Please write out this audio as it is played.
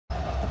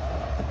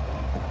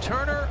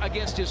Turner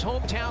against his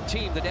hometown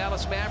team, the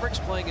Dallas Mavericks,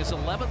 playing his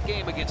 11th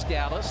game against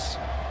Dallas.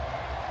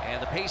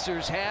 And the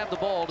Pacers have the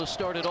ball to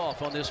start it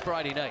off on this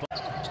Friday night.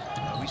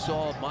 We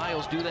saw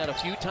Miles do that a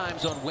few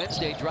times on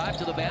Wednesday. Drive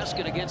to the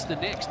basket against the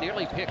Knicks,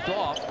 nearly picked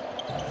off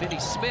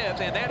Finney-Smith,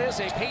 and that is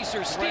a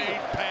Pacers steal.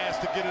 Great pass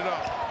to get it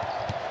up.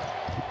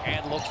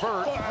 And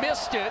LeVert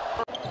missed it.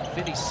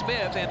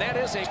 Finney-Smith, and that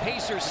is a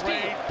Pacers steal.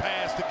 Great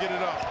pass to get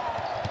it up.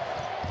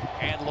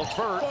 And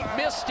LeVert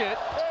missed it.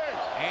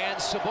 And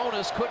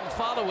Sabonis couldn't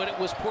follow it. It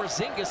was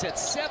Porzingis at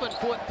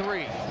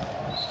 7'3".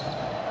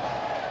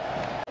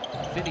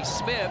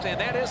 Finney-Smith, and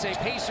that is a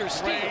Pacers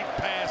steal. Great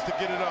pass to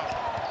get it up.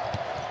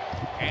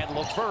 And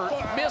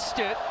LeVert missed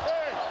it.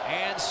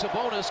 And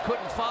Sabonis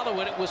couldn't follow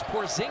it. It was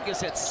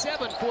Porzingis at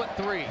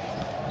 7'3".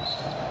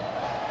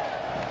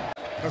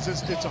 Because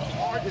it's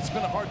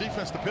been a hard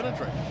defense to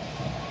penetrate.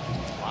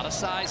 A lot of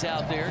size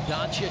out there.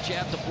 Doncic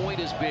at the point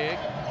is big.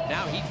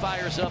 Now he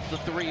fires up the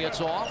three.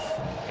 It's off.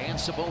 And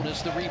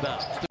Sabonis the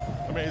rebound.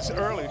 I mean, it's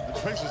early. The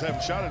Pacers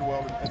haven't shot it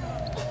well and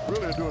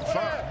really are doing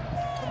fine.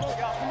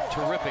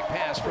 Terrific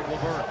pass from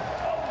LeVert.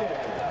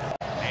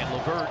 And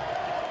LeVert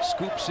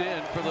scoops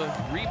in for the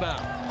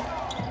rebound.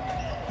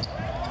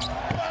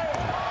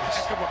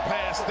 Heck of a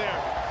pass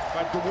there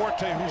by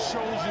Duarte, who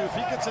shows you if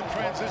he gets in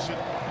transition,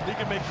 he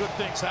can make good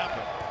things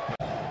happen.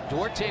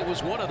 Duarte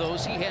was one of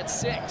those. He had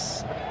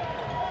 6.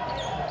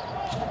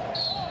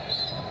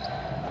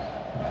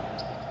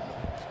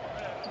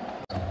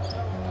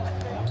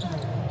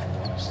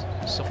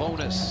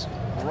 Sabonis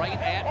right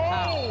at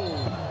Powell.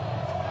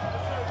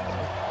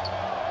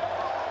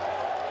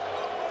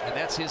 And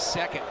that's his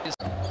second.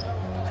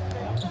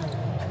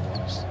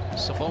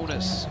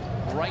 Sabonis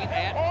right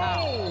at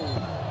Powell.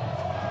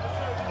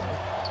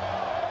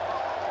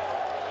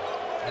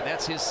 And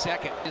that's his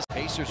second. His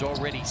Pacers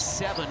already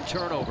 7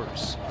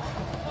 turnovers.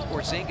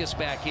 Porzingis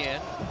back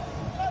in.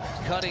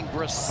 Cutting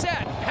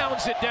Brissett,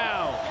 pounds it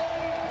down.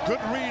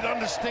 Good read,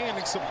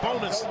 understanding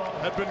Sabonis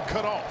had been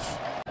cut off.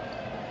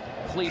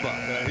 Kleba.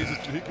 Yeah,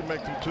 he can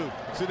make them too.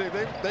 See,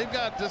 they've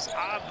got this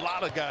odd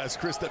lot of guys,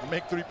 Chris, that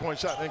make three-point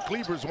shots, and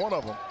Kleber's one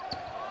of them.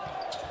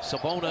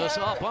 Sabonis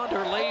up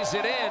under, lays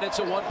it in. It's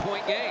a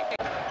 1-point game.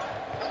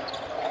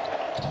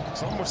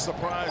 So I'm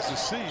surprised to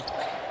see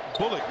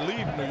Bullock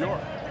leave New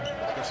York,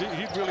 because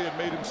he really had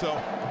made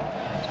himself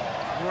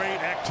great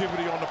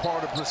activity on the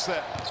part of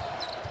Brissett.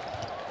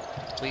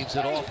 Leaves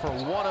it off for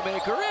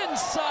Wanamaker.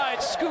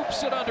 Inside,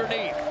 scoops it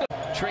underneath.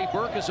 Trey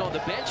Burke is on the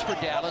bench for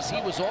Dallas.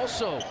 He was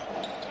also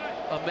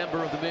a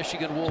member of the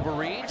Michigan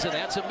Wolverines, and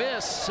that's a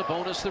miss.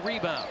 Sabonis the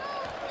rebound.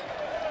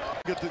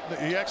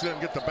 He actually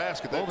didn't get the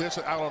basket. They just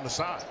out on the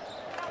side.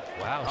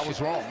 Wow. I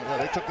was wrong. Yeah,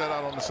 they took that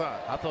out on the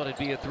side. I thought it'd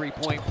be a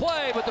 3-point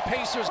play, but the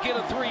Pacers get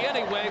a 3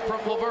 anyway from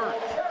LeVert.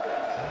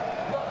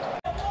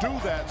 Do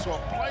that so a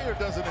player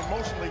doesn't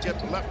emotionally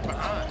get left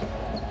behind.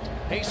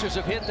 Pacers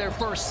have hit their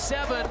first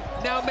 7,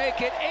 now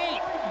make it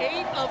 8.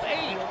 8 of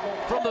 8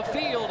 from the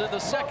field in the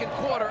second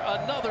quarter.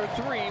 Another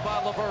 3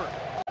 by LeVert.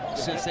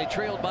 Since they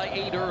trailed by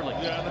 8 early.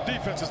 Yeah, and the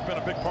defense has been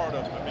a big part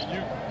of it. I mean,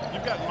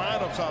 you've got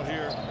lineups out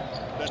here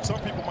that some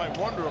people might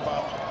wonder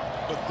about,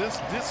 but this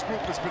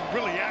group has been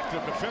really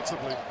active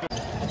defensively.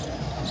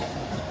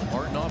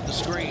 Martin off the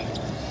screen.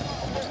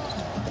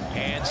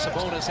 And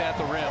Sabonis at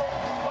the rim.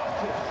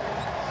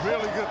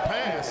 Really good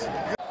pass.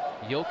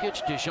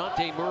 Jokic,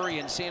 DeJounte Murray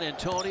in San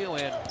Antonio,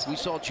 and we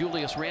saw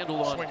Julius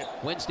Randle on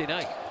Wednesday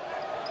night.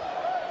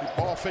 He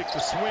ball faked the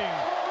swing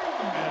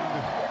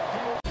and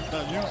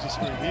not use the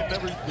screen. He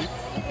never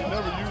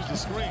used the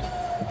screen.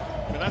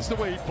 I mean, that's the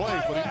way he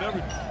plays, but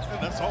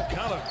and that's all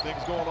kind of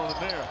things going on in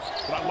there.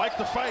 But I like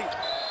the fight.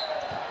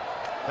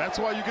 That's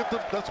why you get the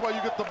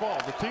ball.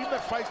 The team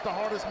that fights the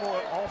hardest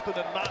more often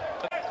than not.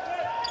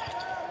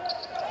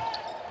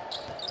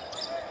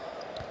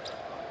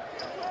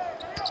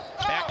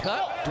 Back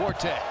cut,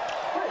 Duarte.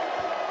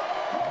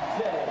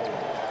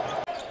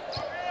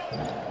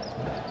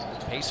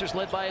 Pacers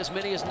led by as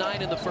many as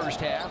 9 in the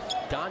first half.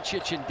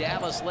 Doncic and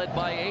Dallas led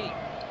by 8.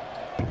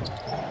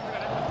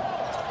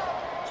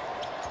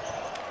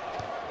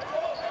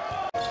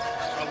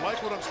 I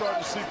like what I'm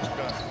starting to see from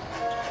guys.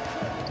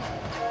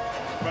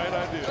 Right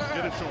idea.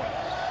 Get it to him.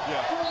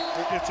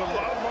 Yeah. It's a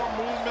lot more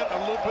movement, a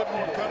little bit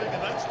more cutting,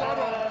 and that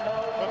started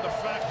on the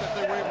fact that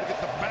they were able to get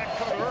the back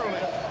cut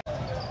early.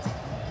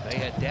 They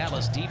had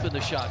Dallas deep in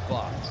the shot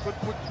clock. But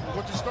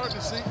what you're starting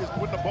to see is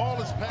when the ball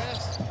is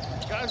passed,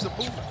 guys are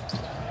moving.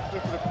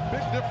 There's a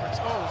big difference.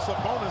 Oh,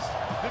 Sabonis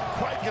didn't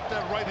quite get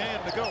that right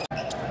hand to go.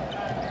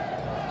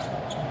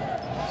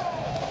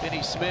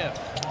 Finney-Smith.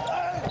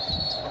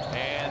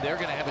 And they're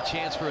going to have a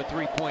chance for a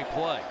 3-point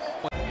play.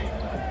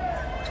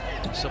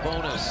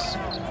 Sabonis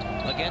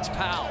against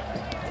Powell.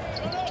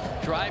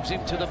 Drives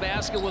him to the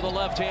basket with a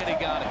left hand. He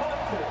got it.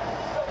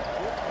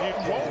 He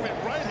drove it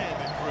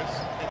right-handed,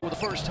 Chris. For the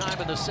first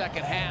time in the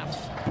second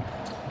half.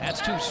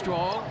 That's too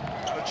strong.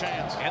 Got a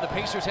chance. And the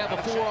Pacers have a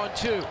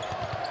 4-on-2.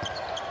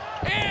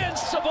 And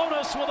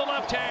Sabonis with a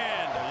left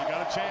hand. You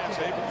got a chance,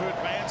 able to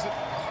advance it.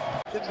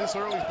 In this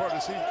early part of the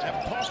season,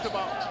 have talked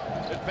about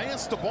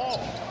advance the ball.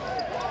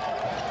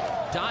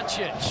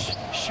 Doncic,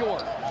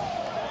 short.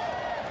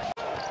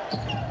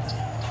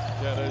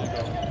 Yeah, there you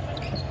go.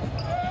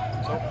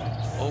 Nope.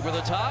 Over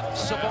the top,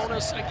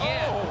 Sabonis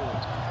again. Oh,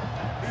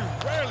 he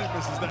rarely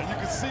misses that. You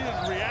can see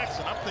his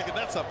reaction. I'm thinking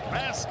that's a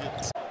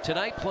basket.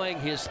 Tonight playing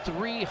his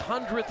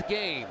 300th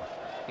game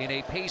in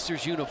a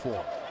Pacers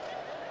uniform.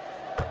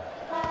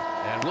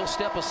 And we'll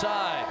step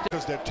aside.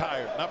 Because they're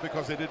tired, not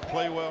because they didn't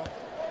play well.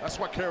 That's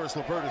why Karis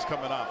LeVert is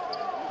coming out.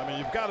 I mean,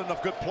 you've got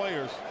enough good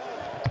players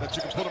that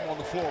you can put them on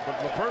the floor,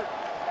 but LeVert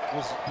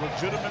was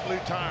legitimately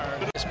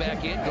tired. It's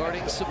back in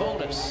guarding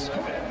Sabonis.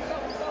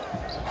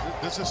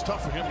 This is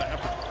tough for him to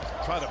have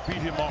to try to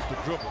beat him off the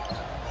dribble.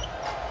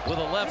 With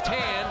a left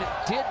hand,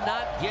 did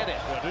not get it.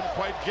 Yeah, didn't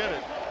quite get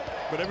it,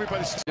 but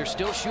everybody's... They're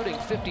still shooting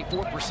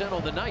 54%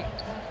 on the night.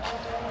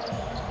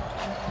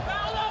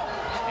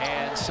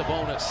 And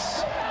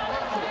Sabonis,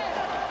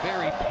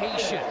 very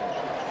patient.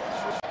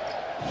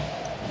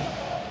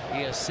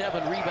 He has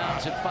 7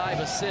 rebounds and 5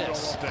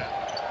 assists.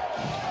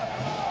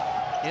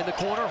 In the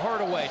corner,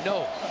 Hardaway,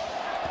 no.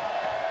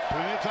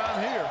 Plenty of time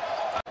here.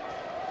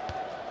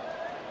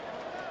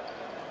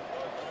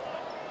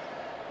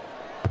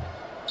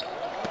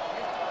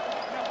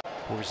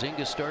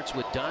 Porzingis starts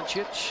with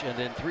Doncic, and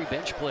then 3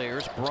 bench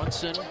players,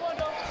 Brunson,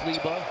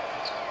 Kleba,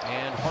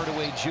 and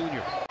Hardaway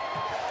Jr.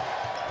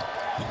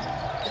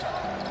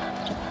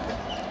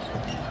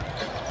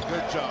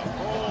 Good job.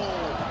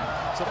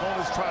 Oh,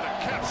 Sabonis trying to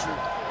capture.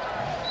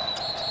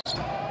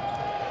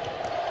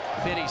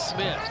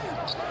 Finney-Smith.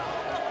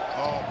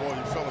 Oh, boy,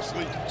 he fell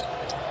asleep.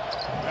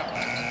 Yep.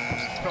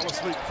 Fell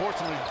asleep,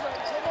 fortunately.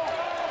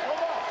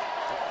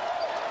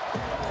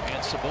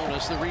 And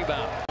Sabonis the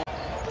rebound.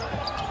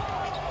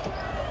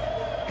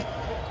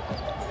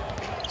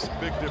 It's a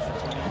big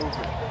difference when you move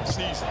it. The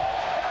season.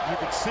 You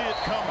can see it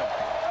coming.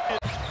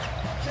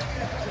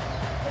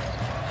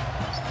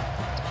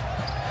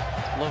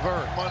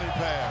 LeVert. Money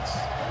pass.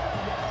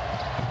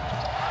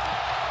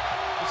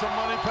 It's a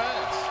money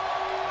pass.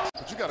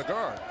 But you got a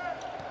guard.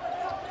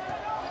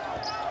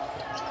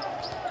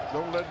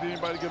 Don't let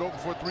anybody get open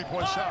for a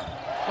three-point shot.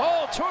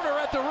 Oh, Turner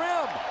at the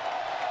rim.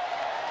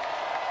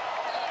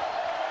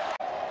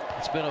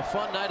 It's been a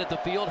fun night at the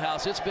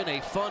Fieldhouse. It's been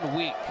a fun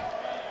week.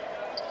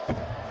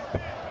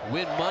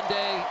 Win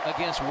Monday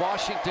against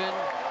Washington,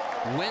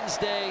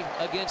 Wednesday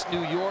against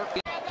New York.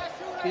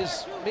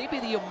 Is maybe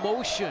the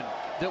emotion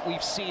that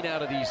we've seen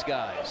out of these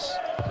guys.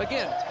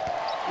 Again,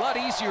 a lot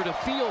easier to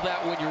feel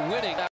that when you're winning.